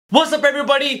What's up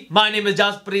everybody? My name is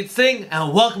Jaspreet Singh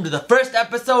and welcome to the first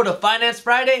episode of Finance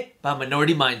Friday by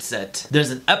Minority Mindset. There's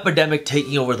an epidemic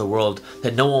taking over the world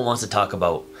that no one wants to talk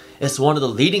about. It's one of the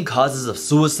leading causes of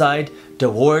suicide,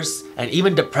 divorce, and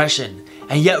even depression,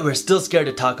 and yet we're still scared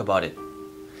to talk about it.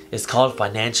 It's called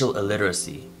financial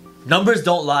illiteracy. Numbers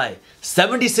don't lie.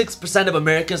 76% of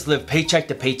Americans live paycheck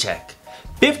to paycheck.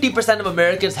 50% of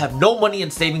Americans have no money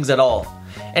in savings at all.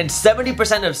 And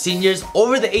 70% of seniors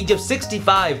over the age of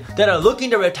 65 that are looking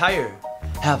to retire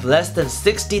have less than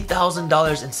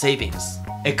 $60,000 in savings.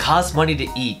 It costs money to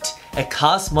eat, it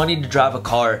costs money to drive a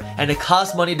car, and it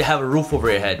costs money to have a roof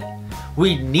over your head.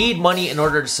 We need money in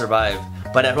order to survive,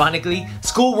 but ironically,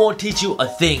 school won't teach you a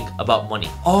thing about money.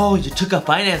 Oh, you took a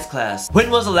finance class. When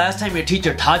was the last time your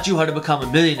teacher taught you how to become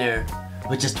a millionaire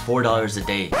with just $4 a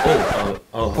day?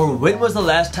 Or when was the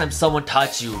last time someone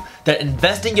taught you that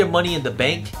investing your money in the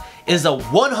bank is a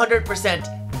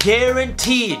 100%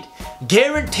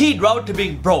 guaranteed route to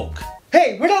being broke?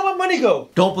 Hey, where'd all my money go?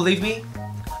 Don't believe me?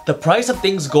 The price of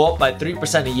things go up by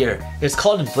 3% a year. It's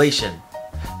called inflation.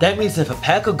 That means if a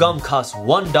pack of gum costs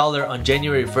 $1 on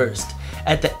January 1st,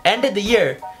 at the end of the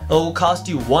year, it will cost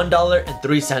you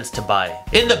 $1.03 to buy.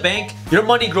 In the bank, your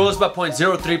money grows by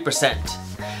 0.03%.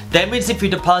 That means if you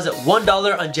deposit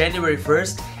 $1 on January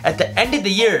 1st, at the end of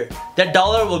the year, that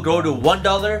dollar will grow to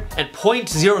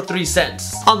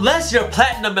 $1.03. Unless you're a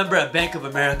platinum member at Bank of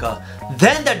America,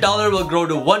 then that dollar will grow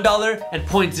to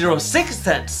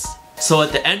 $1.06. So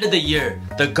at the end of the year,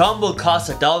 the gum will cost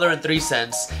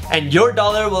 $1.03 and your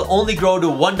dollar will only grow to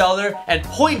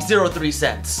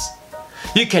 $1.03.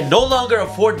 You can no longer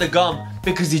afford the gum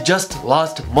because you just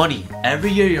lost money. Every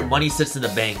year your money sits in the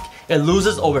bank, it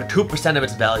loses over 2% of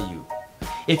its value.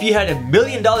 If you had $1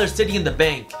 million sitting in the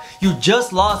bank, you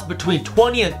just lost between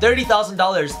 $20,000 and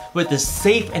 $30,000 with this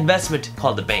safe investment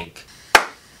called the bank.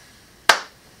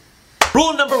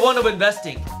 Rule number 1 of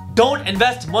investing: don't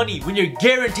invest money when you're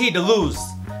guaranteed to lose.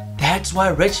 That's why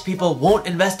rich people won't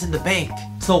invest in the bank.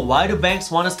 So why do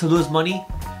banks want us to lose money?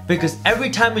 Because every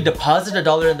time we deposit a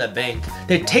dollar in the bank,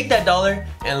 they take that dollar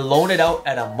and loan it out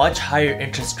at a much higher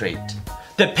interest rate.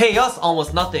 They pay us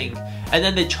almost nothing, and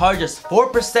then they charge us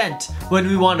 4% when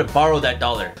we want to borrow that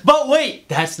dollar. But wait,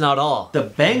 that's not all. The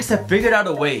banks have figured out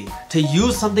a way to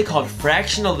use something called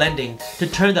fractional lending to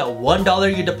turn that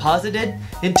 $1 you deposited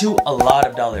into a lot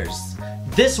of dollars.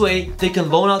 This way, they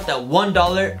can loan out that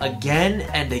 $1 again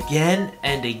and again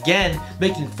and again,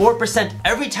 making 4%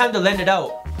 every time they lend it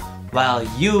out, while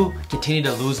you continue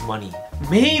to lose money.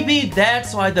 Maybe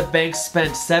that's why the banks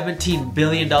spend $17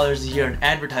 billion a year on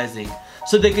advertising,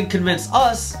 so they can convince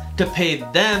us to pay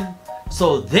them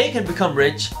so they can become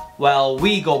rich while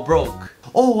we go broke.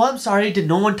 Oh, I'm sorry, did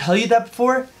no one tell you that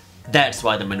before? That's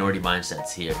why the minority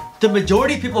mindset's here. The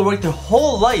majority of people work their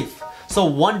whole life so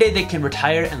one day they can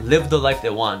retire and live the life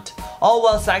they want, all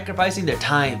while sacrificing their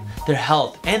time, their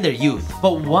health, and their youth.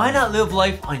 But why not live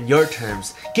life on your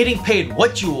terms, getting paid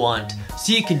what you want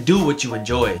so you can do what you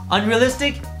enjoy?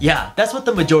 Unrealistic? Yeah, that's what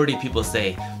the majority of people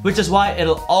say, which is why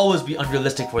it'll always be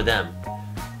unrealistic for them.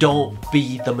 Don't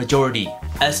be the majority.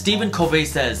 As Stephen Covey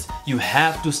says, you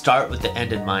have to start with the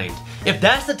end in mind. If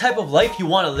that's the type of life you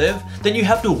want to live, then you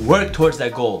have to work towards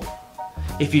that goal.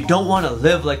 If you don't want to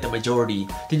live like the majority,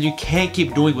 then you can't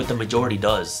keep doing what the majority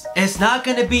does. It's not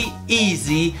gonna be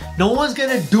easy, no one's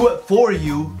gonna do it for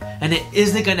you, and it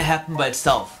isn't gonna happen by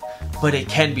itself. But it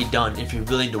can be done if you're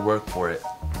willing to work for it.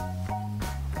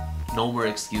 No more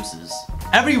excuses.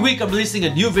 Every week I'm releasing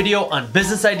a new video on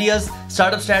business ideas,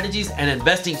 startup strategies, and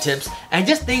investing tips, and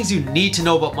just things you need to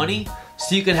know about money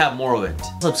so you can have more of it.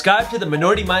 Subscribe to the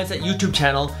Minority Mindset YouTube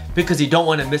channel because you don't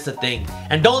want to miss a thing.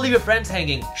 And don't leave your friends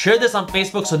hanging. Share this on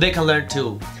Facebook so they can learn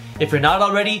too. If you're not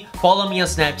already, follow me on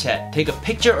Snapchat. Take a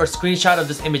picture or screenshot of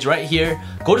this image right here.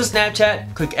 Go to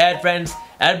Snapchat, click add friends,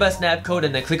 add by snap code,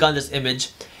 and then click on this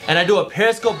image. And I do a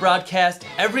Periscope broadcast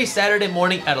every Saturday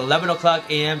morning at 11 o'clock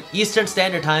a.m. Eastern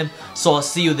Standard Time, so I'll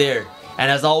see you there.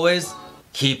 And as always,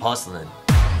 keep hustling.